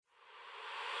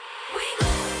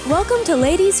Welcome to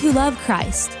Ladies Who Love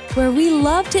Christ, where we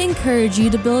love to encourage you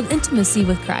to build intimacy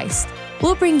with Christ.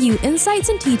 We'll bring you insights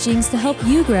and teachings to help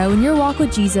you grow in your walk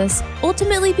with Jesus,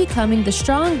 ultimately becoming the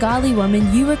strong, godly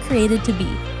woman you were created to be.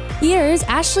 Here's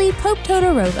Ashley Pope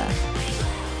Todorova.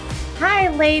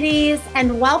 Hi, ladies,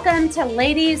 and welcome to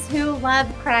Ladies Who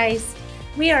Love Christ.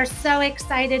 We are so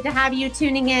excited to have you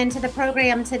tuning in to the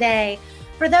program today.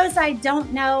 For those I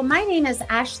don't know, my name is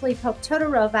Ashley Pope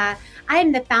Todorova. I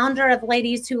am the founder of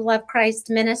Ladies Who Love Christ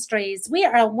Ministries. We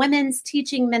are a women's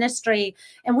teaching ministry,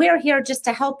 and we are here just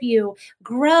to help you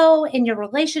grow in your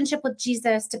relationship with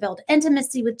Jesus, to build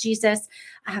intimacy with Jesus,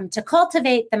 to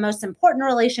cultivate the most important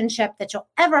relationship that you'll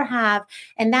ever have,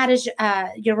 and that is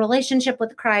your relationship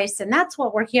with Christ. And that's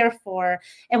what we're here for.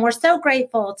 And we're so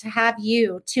grateful to have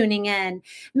you tuning in.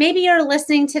 Maybe you're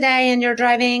listening today and you're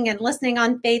driving and listening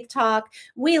on Faith Talk.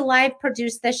 We live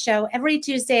produce this show every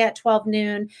Tuesday at 12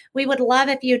 noon. We would love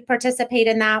if you'd participate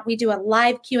in that. We do a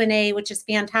live Q&A, which is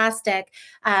fantastic.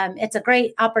 It's a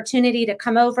great opportunity to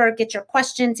come over, get your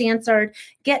questions answered,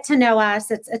 get to know us.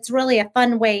 It's really a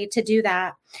fun way to do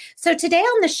that. So today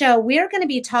on the show, we're going to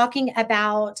be talking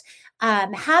about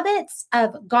habits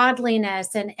of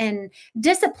godliness and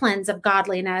disciplines of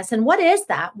godliness. And what is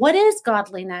that? What is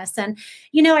godliness? And,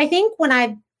 I think when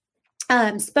I've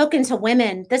spoken to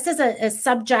women, this is a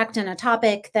subject and a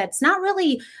topic that's not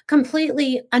really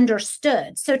completely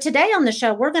understood. So today on the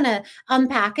show, we're going to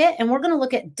unpack it, and we're going to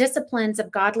look at disciplines of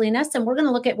godliness, and we're going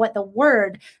to look at what the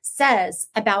word says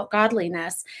about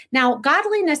godliness. Now,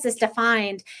 godliness is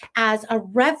defined as a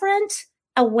reverent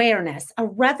awareness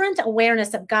of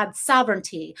God's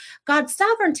sovereignty. God's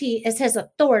sovereignty is his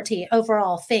authority over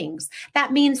all things.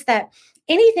 That means that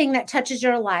anything that touches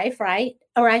your life, right?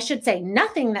 Or I should say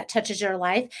nothing that touches your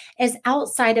life is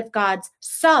outside of God's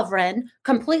sovereign,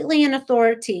 completely in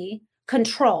authority,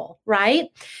 control, right?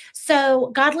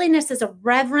 So godliness is a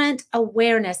reverent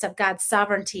awareness of God's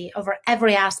sovereignty over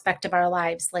every aspect of our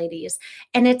lives, ladies.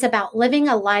 And it's about living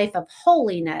a life of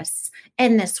holiness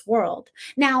in this world.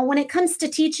 Now, when it comes to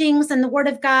teachings and the Word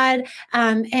of God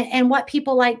and what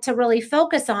people like to really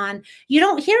focus on, you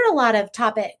don't hear a lot of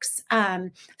topics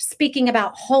speaking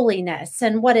about holiness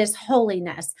and what is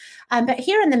holiness. But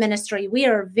here in the ministry, we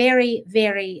are very,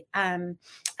 very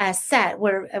set.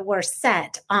 We're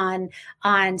set on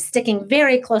sticking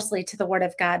very closely to the Word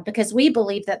of God, because we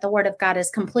believe that the Word of God is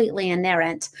completely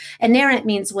inerrant. Inerrant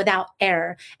means without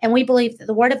error. And we believe that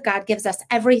the Word of God gives us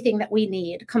everything that we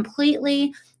need,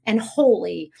 completely and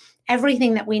wholly,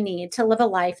 everything that we need to live a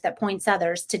life that points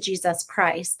others to Jesus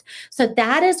Christ. So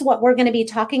that is what we're going to be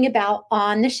talking about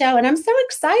on the show. And I'm so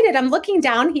excited. I'm looking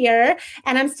down here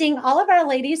and I'm seeing all of our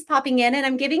ladies popping in, and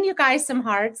I'm giving you guys some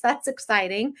hearts. That's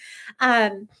exciting.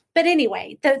 But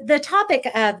anyway, the topic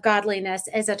of godliness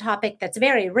is a topic that's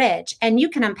very rich, and you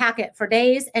can unpack it for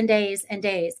days and days and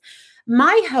days.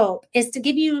 My hope is to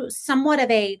give you somewhat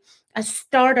of a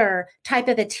starter type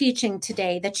of a teaching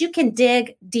today that you can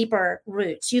dig deeper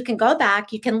roots. You can go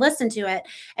back, you can listen to it,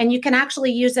 and you can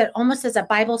actually use it almost as a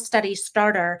Bible study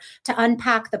starter to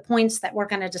unpack the points that we're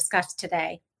going to discuss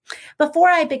today. Before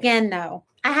I begin, though,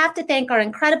 I have to thank our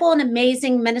incredible and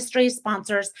amazing ministry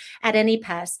sponsors at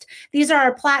AnyPest. These are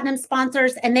our platinum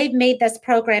sponsors, and they've made this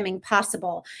programming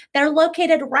possible. They're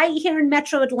located right here in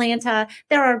Metro Atlanta.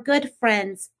 They're our good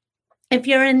friends. If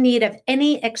you're in need of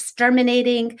any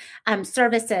exterminating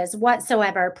services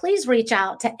whatsoever, please reach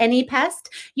out to AnyPest.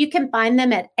 You can find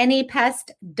them at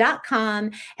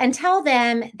anypest.com and tell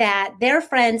them that their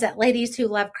friends at Ladies Who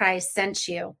Love Christ sent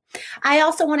you. I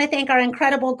also want to thank our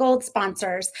incredible gold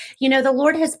sponsors. The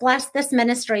Lord has blessed this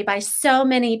ministry by so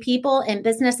many people and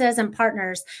businesses and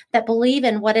partners that believe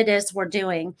in what it is we're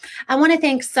doing. I want to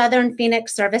thank Southern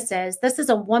Phoenix Services. This is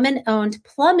a woman-owned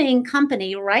plumbing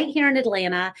company right here in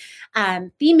Atlanta,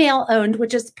 female-owned,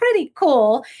 which is pretty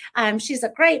cool. She's a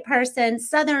great person,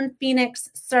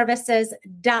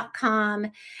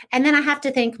 southernphoenixservices.com. And then I have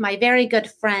to thank my very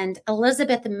good friend,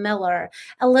 Elizabeth Miller.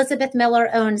 Elizabeth Miller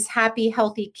owns Happy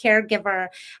Healthy Caregiver.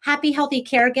 Happy Healthy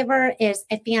Caregiver is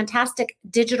a fantastic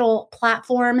digital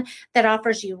platform that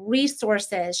offers you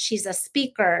resources. She's a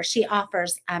speaker. She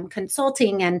offers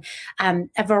consulting and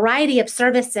a variety of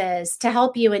services to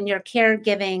help you in your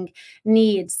caregiving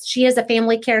needs. She is a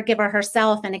family caregiver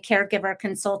herself and a caregiver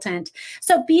consultant.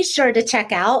 So be sure to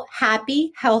check out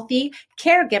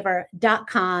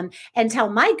happyhealthycaregiver.com and tell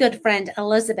my good friend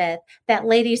Elizabeth that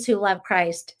Ladies Who Love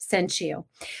Christ sent you.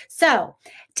 So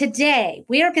today,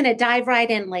 we are going to dive right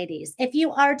in, ladies. If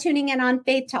you are tuning in on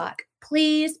Faith Talk,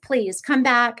 please, please come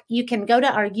back. You can go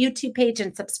to our YouTube page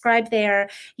and subscribe there.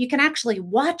 You can actually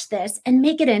watch this and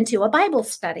make it into a Bible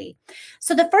study.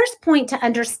 So the first point to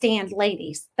understand,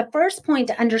 ladies, the first point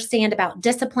to understand about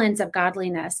disciplines of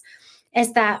godliness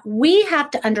is that we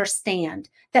have to understand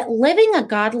that living a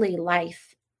godly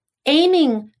life,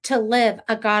 aiming to live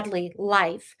a godly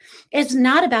life, is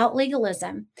not about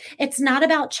legalism. It's not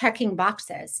about checking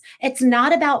boxes. It's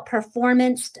not about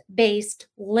performance-based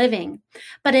living,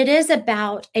 but it is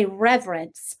about a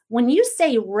reverence. When you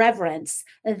say reverence,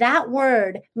 that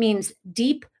word means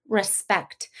deep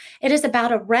respect. It is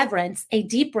about a reverence, a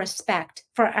deep respect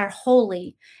for our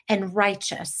holy and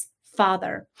righteous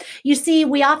Father. You see,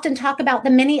 we often talk about the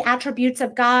many attributes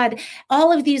of God,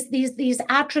 all of these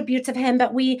attributes of him,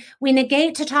 but we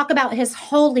negate to talk about his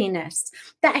holiness,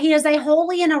 that he is a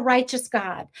holy and a righteous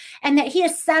God, and that he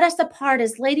has set us apart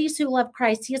as ladies who love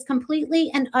Christ. He has completely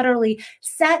and utterly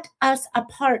set us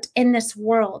apart in this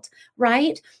world,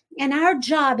 right? And our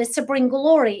job is to bring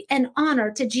glory and honor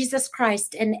to Jesus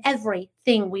Christ in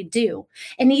everything we do,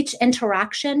 in each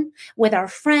interaction with our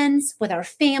friends, with our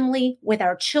family, with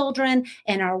our children,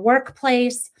 in our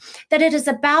workplace, that it is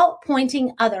about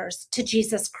pointing others to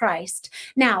Jesus Christ.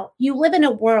 Now, you live in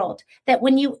a world that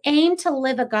when you aim to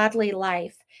live a godly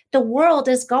life, the world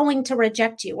is going to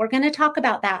reject you. We're going to talk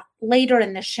about that later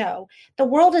in the show. The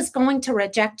world is going to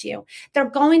reject you. They're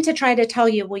going to try to tell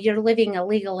you, well, you're living a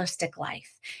legalistic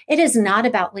life. It is not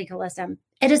about legalism.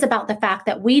 It is about the fact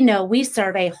that we know we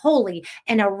serve a holy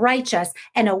and a righteous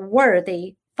and a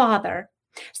worthy Father.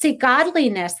 See,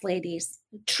 godliness, ladies,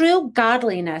 true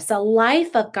godliness, a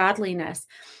life of godliness,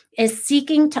 is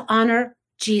seeking to honor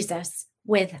Jesus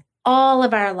with all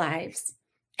of our lives,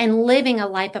 and living a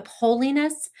life of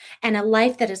holiness and a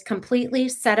life that is completely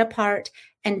set apart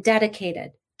and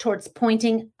dedicated towards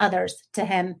pointing others to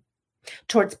him,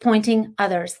 towards pointing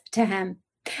others to him.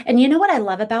 And you know what I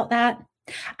love about that?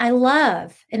 I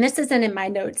love, and this isn't in my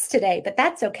notes today, but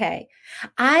that's okay.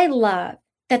 I love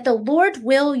that the Lord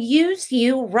will use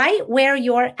you right where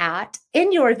you're at,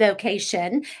 in your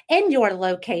vocation, in your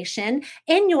location,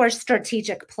 in your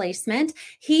strategic placement.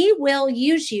 He will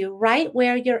use you right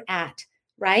where you're at.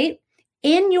 Right?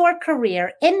 In your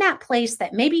career, in that place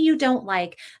that maybe you don't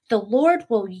like, the Lord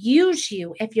will use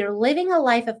you. If you're living a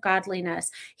life of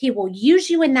godliness, he will use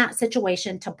you in that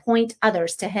situation to point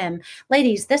others to him.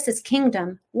 Ladies, this is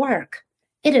kingdom work.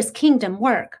 It is kingdom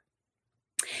work.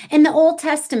 In the Old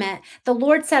Testament, the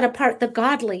Lord set apart the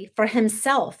godly for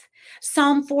himself.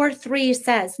 Psalm 4:3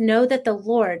 says, know that the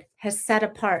Lord has set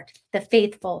apart the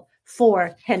faithful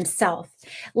for himself.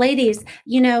 Ladies,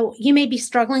 you may be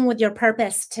struggling with your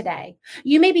purpose today.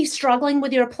 You may be struggling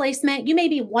with your placement. You may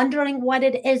be wondering what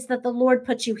it is that the Lord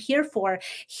put you here for.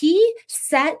 He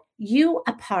set you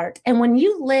apart. And when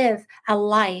you live a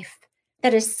life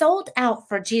that is sold out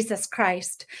for Jesus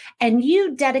Christ, and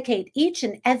you dedicate each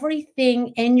and everything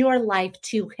in your life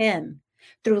to him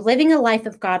through living a life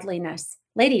of godliness,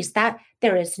 ladies, that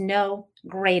there is no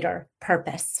greater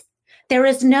purpose. There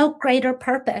is no greater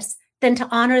purpose than to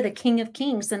honor the King of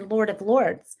Kings and Lord of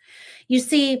Lords. You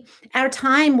see, our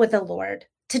time with the Lord,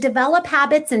 to develop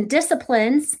habits and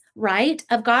disciplines, right,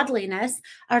 of godliness,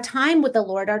 our time with the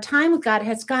Lord, our time with God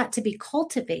has got to be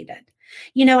cultivated.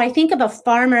 I think of a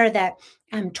farmer that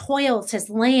toils his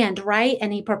land, right?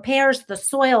 And he prepares the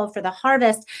soil for the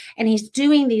harvest, and he's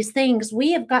doing these things.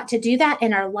 We have got to do that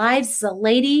in our lives. As a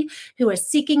lady who is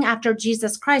seeking after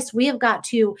Jesus Christ, we have got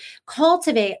to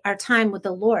cultivate our time with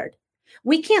the Lord.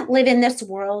 We can't live in this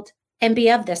world and be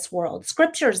of this world.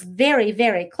 Scripture is very,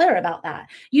 very clear about that.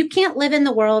 You can't live in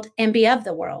the world and be of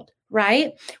the world,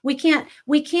 right? We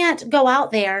can't go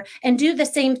out there and do the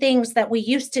same things that we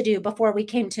used to do before we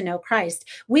came to know Christ.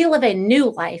 We live a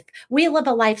new life. We live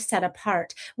a life set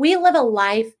apart. We live a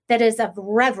life that is of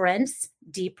reverence,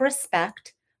 deep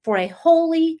respect for a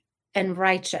holy and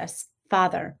righteous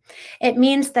Father. It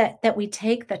means that we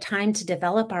take the time to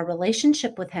develop our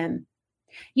relationship with him.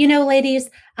 Ladies,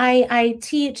 I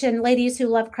teach, and ladies who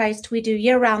love Christ, we do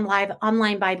year-round live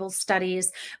online Bible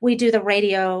studies. We do the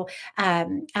radio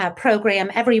program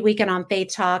every weekend on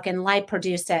Faith Talk and live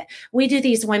produce it. We do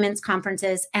these women's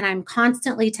conferences, and I'm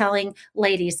constantly telling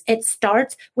ladies, it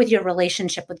starts with your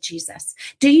relationship with Jesus.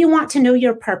 Do you want to know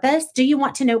your purpose? Do you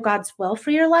want to know God's will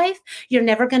for your life? You're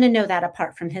never going to know that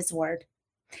apart from his word.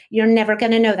 You're never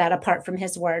going to know that apart from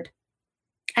his word.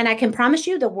 And I can promise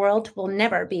you the world will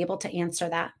never be able to answer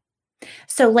that.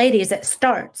 So ladies, it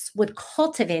starts with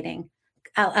cultivating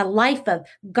a life of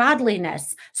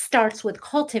godliness, starts with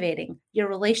cultivating your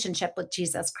relationship with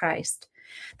Jesus Christ.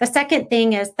 The second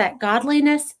thing is that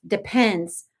godliness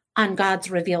depends on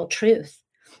God's revealed truth.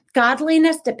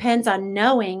 Godliness depends on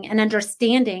knowing and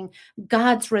understanding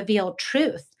God's revealed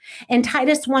truth. In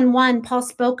Titus 1:1, Paul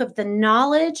spoke of the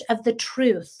knowledge of the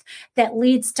truth that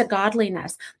leads to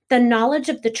godliness. The knowledge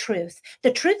of the truth.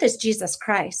 The truth is Jesus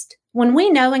Christ. When we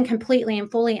know and completely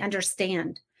and fully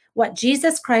understand what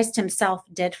Jesus Christ himself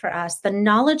did for us, the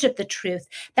knowledge of the truth,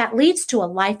 that leads to a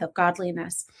life of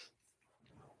godliness.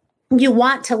 You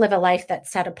want to live a life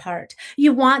that's set apart.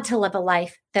 You want to live a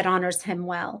life that honors him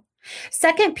well.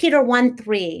 2 Peter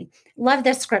 1:3, love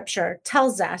this scripture,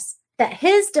 tells us that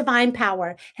his divine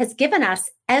power has given us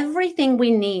everything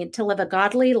we need to live a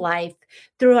godly life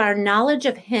through our knowledge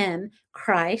of him,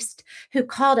 Christ, who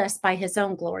called us by his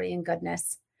own glory and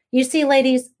goodness. You see,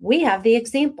 ladies, we have the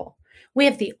example. We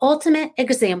have the ultimate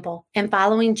example in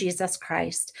following Jesus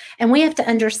Christ. And we have to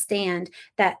understand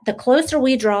that the closer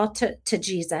we draw to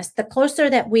Jesus, the closer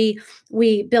that we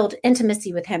build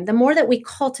intimacy with him, the more that we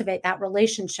cultivate that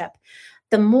relationship,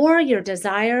 the more your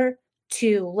desire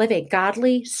to live a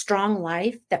godly, strong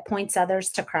life that points others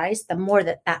to Christ, the more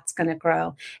that that's going to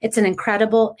grow. It's an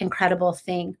incredible, incredible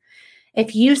thing.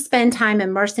 If you spend time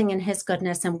immersing in his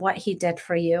goodness and what he did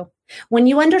for you, when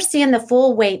you understand the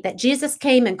full weight that Jesus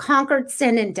came and conquered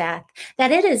sin and death, that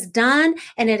it is done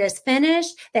and it is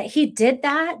finished, that he did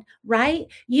that, right?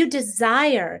 You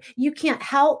can't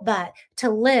help but to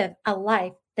live a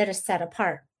life that is set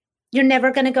apart. You're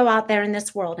never going to go out there in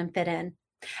this world and fit in.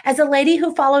 As a lady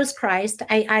who follows Christ,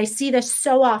 I see this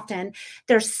so often.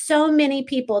 There's so many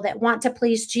people that want to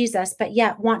please Jesus, but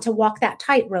yet want to walk that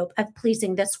tightrope of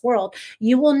pleasing this world.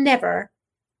 You will never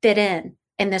fit in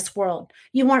this world.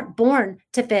 You weren't born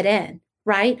to fit in,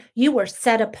 right? You were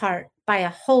set apart by a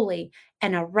holy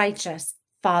and a righteous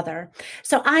Father.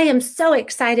 So I am so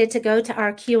excited to go to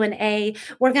our Q&A.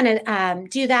 We're going to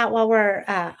do that while we're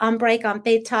on break on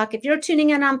Faith Talk. If you're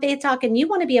tuning in on Faith Talk and you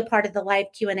want to be a part of the live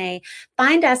Q&A,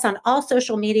 find us on all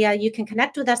social media. You can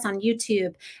connect with us on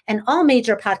YouTube and all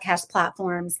major podcast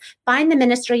platforms. Find the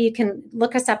ministry. You can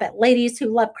look us up at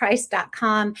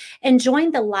ladieswholovechrist.com and join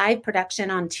the live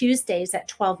production on Tuesdays at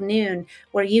 12 noon,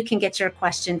 where you can get your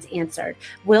questions answered.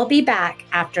 We'll be back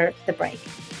after the break.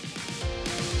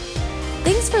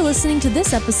 Thanks for listening to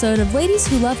this episode of Ladies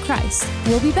Who Love Christ.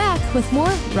 We'll be back with more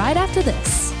right after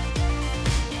this.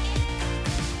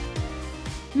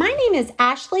 My name is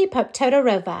Ashley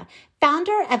Pope-Todorova,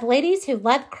 founder of Ladies Who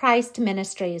Love Christ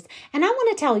Ministries, and I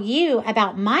want to tell you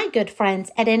about my good friends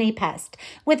at AnyPest.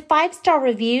 With 5-star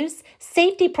reviews,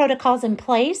 safety protocols in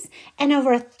place, and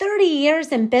over 30 years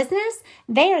in business,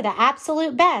 they are the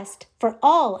absolute best for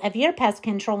all of your pest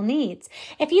control needs.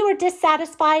 If you are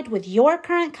dissatisfied with your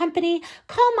current company,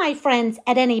 call my friends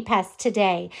at AnyPest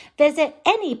today. Visit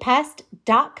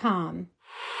anypest.com.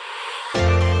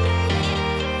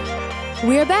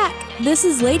 We're back. This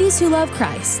is Ladies Who Love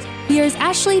Christ. Here's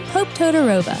Ashley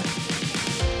Pope-Todorova.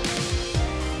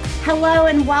 Hello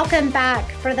and welcome back.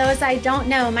 For those I don't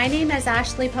know, my name is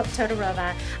Ashley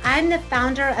Pope-Todorova. I'm the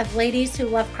founder of Ladies Who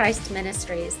Love Christ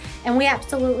Ministries, and we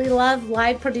absolutely love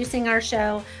live producing our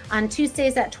show on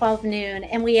Tuesdays at 12 noon,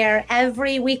 and we air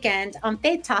every weekend on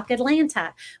Faith Talk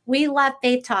Atlanta. We love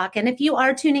Faith Talk, and if you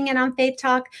are tuning in on Faith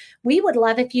Talk, we would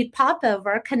love if you'd pop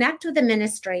over, connect with the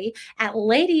ministry at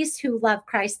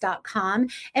ladieswholovechrist.com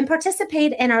and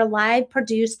participate in our live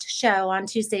produced show on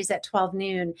Tuesdays at 12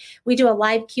 noon. We do a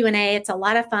live Q&A. It's a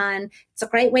lot of fun. It's a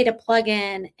great way to plug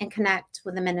in and connect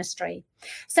with the ministry.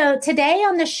 So today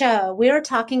on the show, we are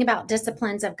talking about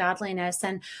disciplines of godliness.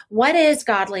 And what is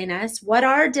godliness? What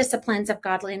are disciplines of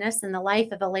godliness in the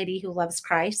life of a lady who loves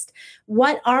Christ?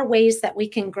 What are ways that we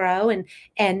can grow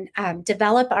and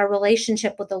develop our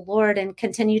relationship with the Lord and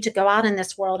continue to go out in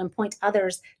this world and point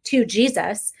others to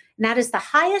Jesus? And that is the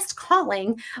highest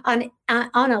calling on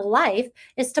a life,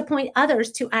 is to point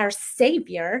others to our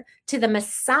Savior, to the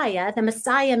Messiah. The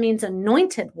Messiah means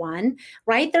anointed one,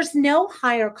 right? There's no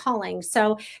higher calling.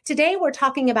 So today we're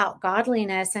talking about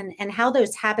godliness and how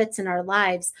those habits in our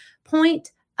lives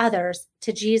point others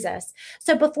to Jesus.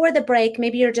 So before the break,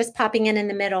 maybe you're just popping in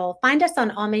the middle, find us on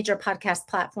all major podcast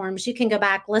platforms. You can go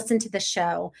back, listen to the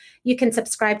show. You can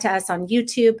subscribe to us on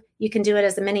YouTube. You can do it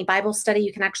as a mini Bible study.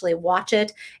 You can actually watch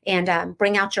it and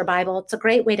bring out your Bible. It's a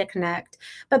great way to connect.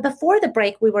 But before the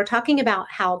break, we were talking about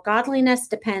how godliness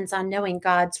depends on knowing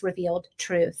God's revealed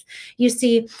truth. You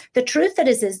see, the truth that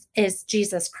is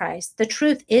Jesus Christ. The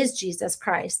truth is Jesus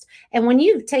Christ. And when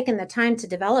you've taken the time to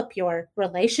develop your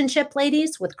relationship,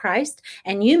 ladies, with Christ,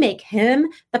 and you make him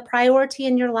the priority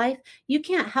in your life, you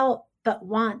can't help but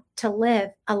want to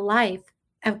live a life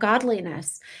of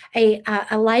godliness, a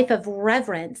life of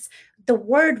reverence. The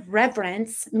word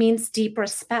reverence means deep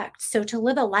respect. So to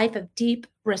live a life of deep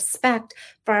respect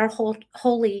for our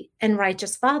holy and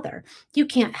righteous Father, you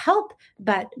can't help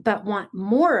but want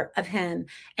more of him.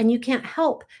 And you can't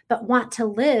help but want to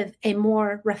live a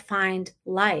more refined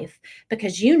life,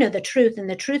 because you know the truth. And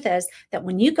the truth is that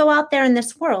when you go out there in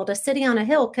this world, a city on a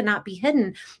hill cannot be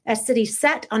hidden. A city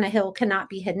set on a hill cannot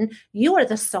be hidden. You are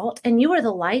the salt and you are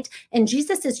the light. And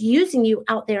Jesus is using you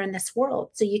out there in this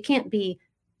world. So you can't be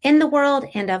in the world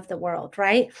and of the world,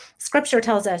 right? Scripture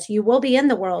tells us you will be in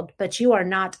the world, but you are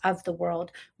not of the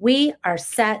world. We are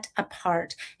set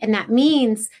apart. And that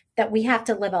means that we have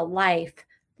to live a life,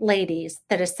 ladies,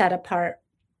 that is set apart.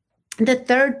 The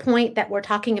third point that we're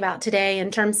talking about today in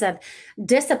terms of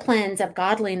disciplines of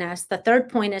godliness, the third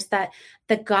point is that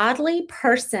the godly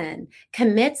person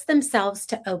commits themselves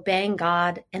to obeying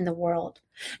God in the world.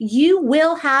 You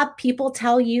will have people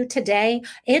tell you today,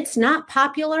 it's not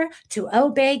popular to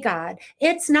obey God.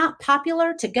 It's not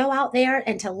popular to go out there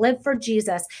and to live for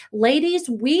Jesus. Ladies,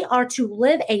 we are to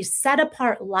live a set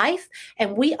apart life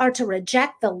and we are to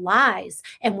reject the lies.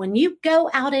 And when you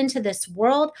go out into this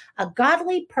world, a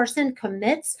godly person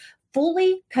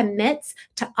fully commits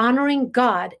to honoring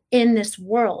God in this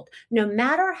world, no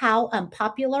matter how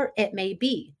unpopular it may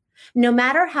be. No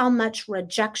matter how much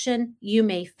rejection you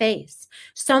may face.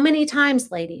 So many times,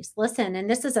 ladies, listen, and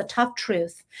this is a tough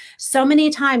truth. So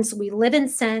many times we live in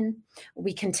sin,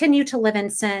 we continue to live in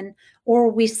sin,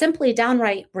 or we simply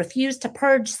downright refuse to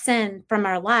purge sin from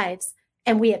our lives,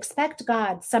 and we expect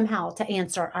God somehow to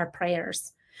answer our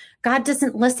prayers. God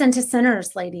doesn't listen to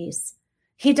sinners, ladies.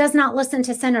 He does not listen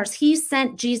to sinners. He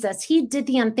sent Jesus. He did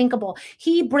the unthinkable.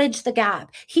 He bridged the gap.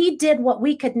 He did what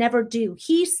we could never do.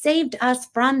 He saved us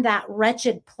from that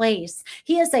wretched place.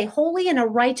 He is a holy and a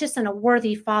righteous and a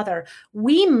worthy Father.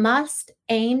 We must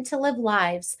aim to live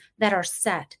lives that are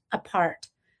set apart.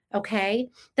 Okay?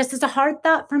 This is a hard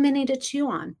thought for many to chew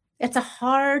on. It's a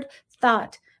hard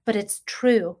thought, but it's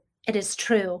true. It is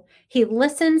true. He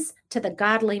listens to the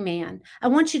godly man. I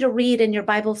want you to read in your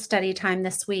Bible study time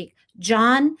this week,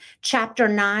 John chapter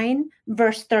 9,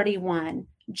 verse 31.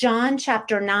 John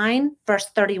chapter 9, verse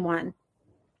 31.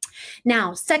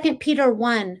 Now, 2 Peter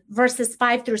 1, verses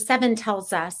 5 through 7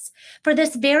 tells us, for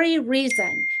this very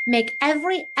reason, make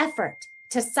every effort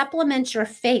to supplement your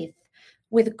faith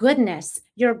with goodness,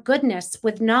 your goodness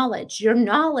with knowledge, your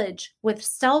knowledge with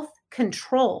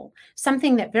self-control,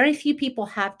 something that very few people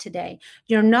have today,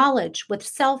 your knowledge with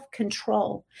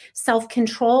self-control,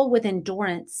 self-control with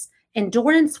endurance,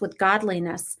 endurance with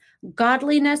godliness,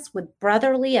 godliness with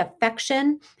brotherly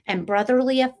affection, and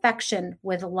brotherly affection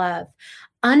with love.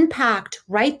 Unpacked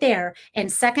right there in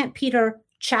 2 Peter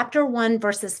chapter 1,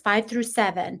 verses 5 through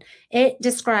 7, it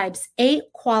describes 8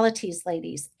 qualities,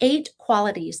 ladies, 8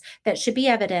 qualities that should be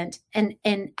evident in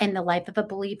the life of a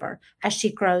believer as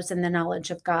she grows in the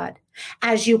knowledge of God.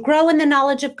 As you grow in the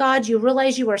knowledge of God, you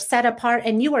realize you are set apart,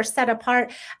 and you are set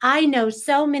apart. I know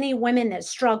so many women that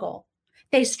struggle.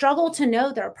 They struggle to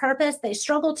know their purpose. They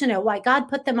struggle to know why God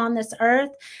put them on this earth.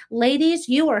 Ladies,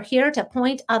 you are here to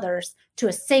point others to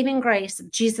a saving grace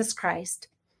of Jesus Christ.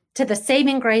 To the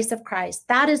saving grace of Christ.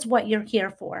 That is what you're here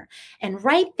for. And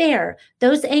right there,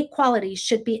 those 8 qualities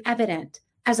should be evident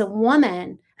as a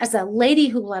woman, as a lady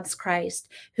who loves Christ,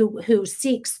 who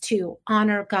seeks to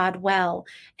honor God well.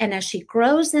 And as she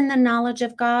grows in the knowledge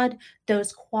of God,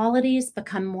 those qualities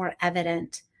become more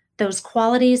evident. Those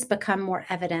qualities become more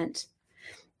evident.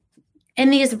 In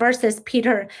these verses,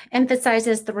 Peter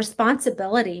emphasizes the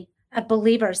responsibility of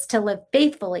believers to live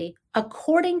faithfully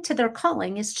according to their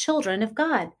calling as children of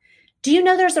God. Do you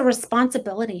know there's a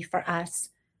responsibility for us?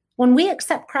 When we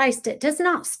accept Christ, it does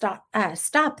not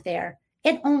stop there.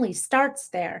 It only starts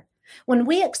there. When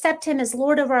we accept him as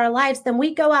Lord of our lives, then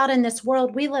we go out in this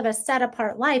world, we live a set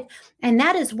apart life, and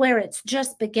that is where it's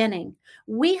just beginning.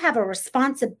 We have a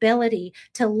responsibility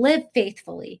to live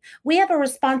faithfully. We have a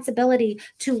responsibility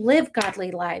to live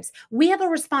godly lives. We have a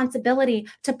responsibility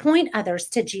to point others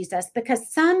to Jesus, because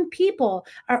some people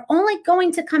are only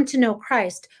going to come to know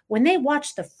Christ when they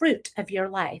watch the fruit of your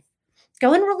life.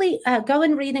 Go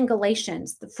and read in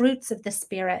Galatians, the fruits of the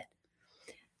Spirit.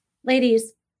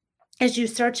 Ladies, as you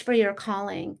search for your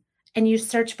calling and you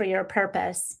search for your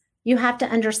purpose, you have to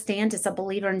understand, as a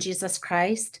believer in Jesus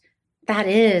Christ, that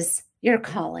is your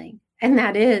calling and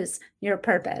that is your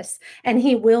purpose. And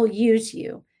he will use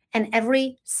you in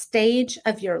every stage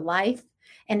of your life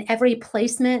and every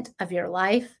placement of your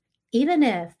life, even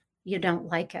if you don't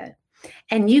like it.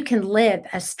 And you can live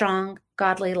a strong,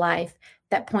 godly life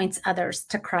that points others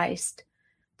to Christ.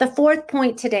 The fourth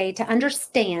point today to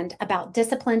understand about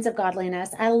disciplines of godliness.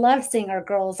 I love seeing our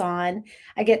girls on.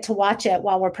 I get to watch it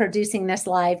while we're producing this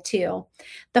live too.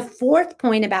 The fourth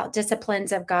point about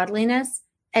disciplines of godliness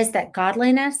is that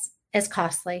godliness is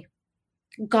costly.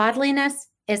 Godliness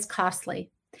is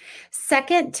costly.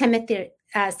 2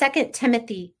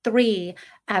 Timothy 3,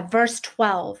 verse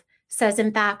 12 says,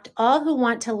 in fact, all who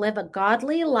want to live a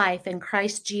godly life in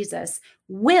Christ Jesus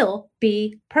will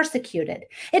be persecuted.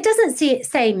 It doesn't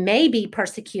say may be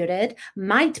persecuted,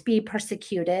 might be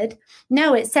persecuted.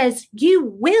 No, it says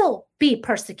you will be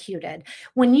persecuted.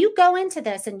 When you go into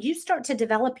this and you start to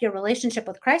develop your relationship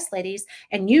with Christ, ladies,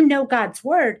 and you know God's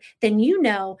word, then you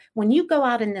know when you go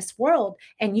out in this world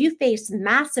and you face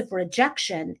massive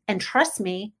rejection, and trust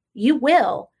me, you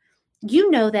will, you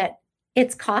know that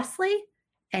it's costly.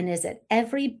 And is it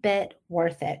every bit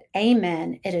worth it?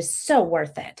 Amen. It is so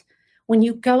worth it. When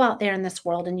you go out there in this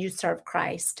world and you serve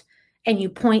Christ and you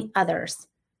point others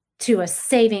to a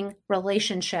saving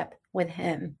relationship with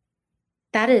him,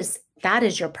 that is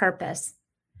your purpose.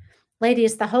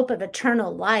 Ladies, the hope of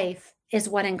eternal life is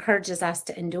what encourages us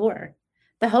to endure.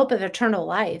 The hope of eternal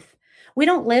life. We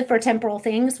don't live for temporal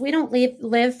things. We don't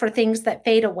live for things that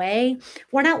fade away.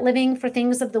 We're not living for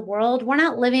things of the world. We're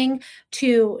not living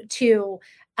to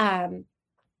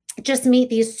just meet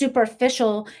these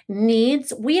superficial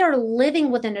needs. We are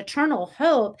living with an eternal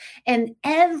hope, and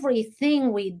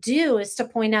everything we do is to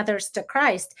point others to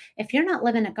Christ. If you're not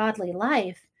living a godly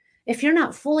life, if you're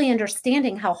not fully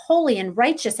understanding how holy and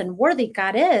righteous and worthy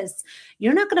God is,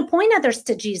 you're not going to point others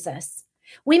to Jesus.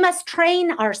 We must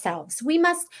train ourselves. We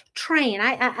must train.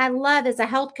 I love, as a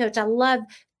health coach, I love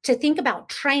to think about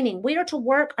training. We are to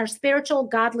work our spiritual,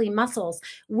 godly muscles.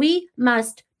 We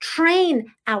must train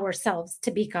ourselves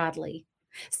to be godly.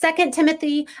 2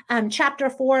 Timothy chapter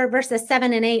 4, verses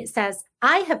 7 and 8 says,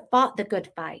 I have fought the good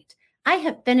fight. I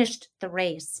have finished the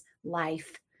race,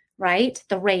 life, right?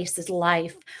 The race is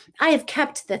life. I have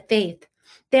kept the faith.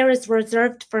 There is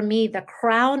reserved for me the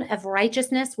crown of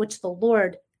righteousness, which the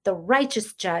Lord, the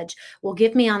righteous judge, will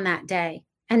give me on that day.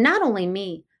 And not only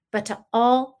me, but to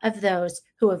all of those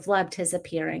who have loved his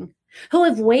appearing, who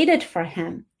have waited for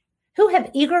him, who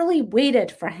have eagerly waited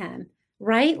for him.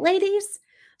 Right, ladies?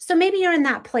 So maybe you're in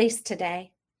that place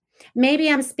today. Maybe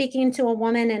I'm speaking to a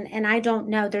woman and I don't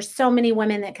know. There's so many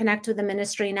women that connect with the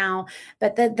ministry now.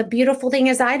 But the beautiful thing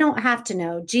is I don't have to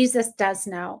know. Jesus does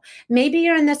know. Maybe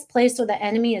you're in this place where the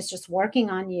enemy is just working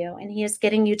on you and he is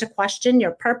getting you to question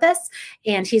your purpose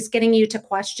and he's getting you to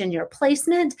question your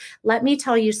placement. Let me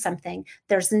tell you something.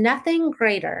 There's nothing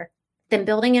greater than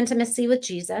building intimacy with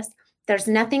Jesus. There's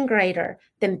nothing greater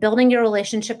than building your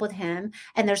relationship with him.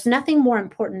 And there's nothing more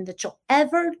important that you'll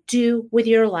ever do with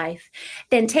your life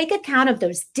than take account of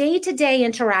those day-to-day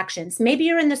interactions. Maybe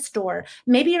you're in the store.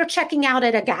 Maybe you're checking out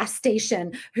at a gas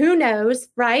station. Who knows,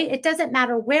 right? It doesn't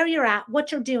matter where you're at,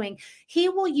 what you're doing. He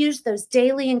will use those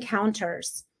daily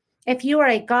encounters. If you are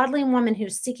a godly woman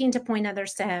who's seeking to point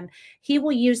others to him, he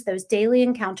will use those daily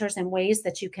encounters in ways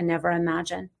that you can never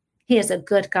imagine. He is a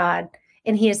good God.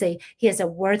 And he is a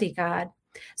worthy God.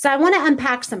 So I want to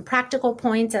unpack some practical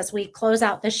points as we close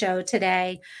out the show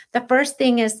today. The first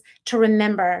thing is to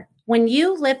remember, when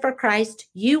you live for Christ,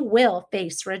 you will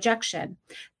face rejection.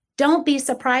 Don't be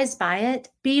surprised by it.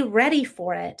 Be ready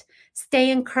for it. Stay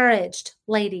encouraged,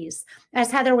 ladies. As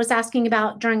Heather was asking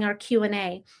about during our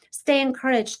Q&A, stay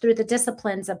encouraged through the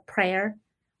disciplines of prayer,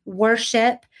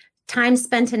 worship, time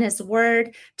spent in his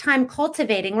word, time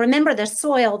cultivating. Remember the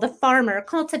soil, the farmer,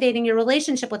 cultivating your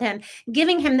relationship with him,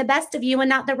 giving him the best of you and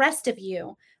not the rest of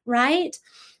you, right?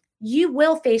 You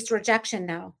will face rejection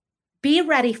though. Be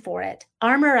ready for it.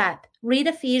 Armor up. Read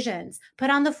Ephesians. Put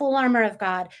on the full armor of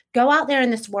God. Go out there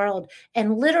in this world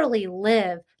and literally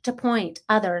live to point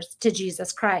others to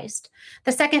Jesus Christ.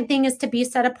 The second thing is to be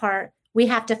set apart. We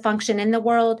have to function in the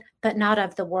world, but not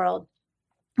of the world.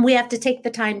 We have to take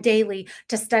the time daily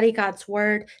to study God's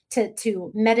word,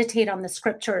 to meditate on the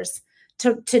scriptures,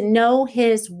 to know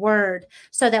his word,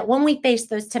 so that when we face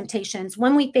those temptations,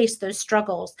 when we face those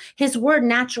struggles, his word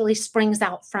naturally springs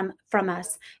out from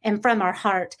us and from our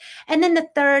heart. And then the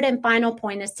third and final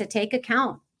point is to take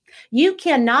account. You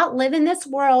cannot live in this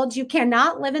world. You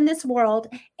cannot live in this world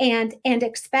and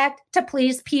expect to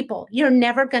please people. You're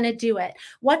never going to do it.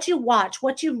 What you watch,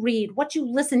 what you read, what you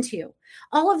listen to,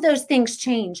 all of those things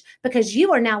change because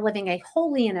you are now living a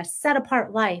holy and a set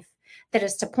apart life that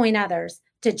is to point others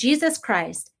to Jesus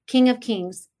Christ, King of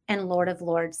Kings and Lord of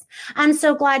Lords. I'm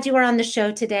so glad you are on the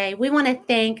show today. We want to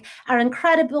thank our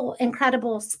incredible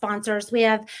sponsors. We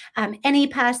have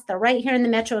AnyPest. They're right here in the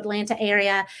Metro Atlanta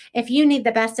area. If you need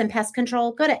the best in pest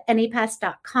control, go to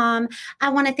anypest.com. I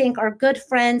want to thank our good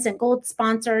friends and gold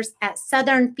sponsors at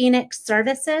Southern Phoenix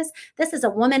Services. This is a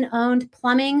woman-owned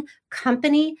plumbing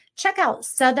company. Check out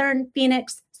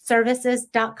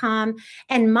southernphoenixservices.com.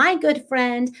 And my good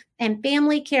friend and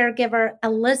family caregiver,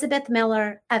 Elizabeth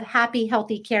Miller of Happy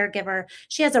Healthy Caregiver.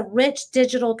 She has a rich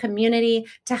digital community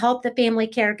to help the family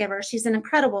caregiver. She's an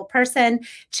incredible person.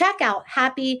 Check out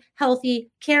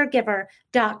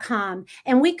happyhealthycaregiver.com.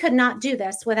 And we could not do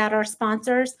this without our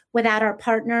sponsors, without our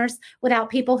partners,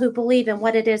 without people who believe in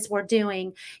what it is we're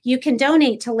doing. You can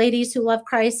donate to Ladies Who Love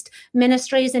Christ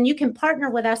Ministries, and you can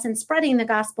partner with us in spreading the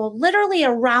gospel literally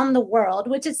around the world,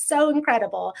 which is so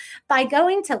incredible, by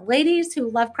going to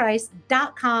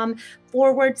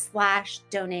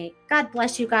ladieswholovechrist.com/donate. God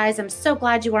bless you guys. I'm so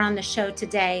glad you are on the show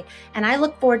today, and I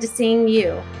look forward to seeing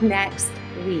you next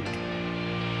week.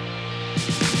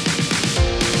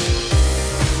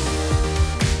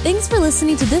 Thanks for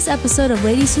listening to this episode of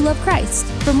Ladies Who Love Christ.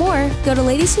 For more, go to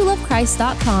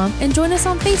ladieswholovechrist.com and join us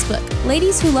on Facebook,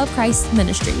 Ladies Who Love Christ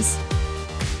Ministries.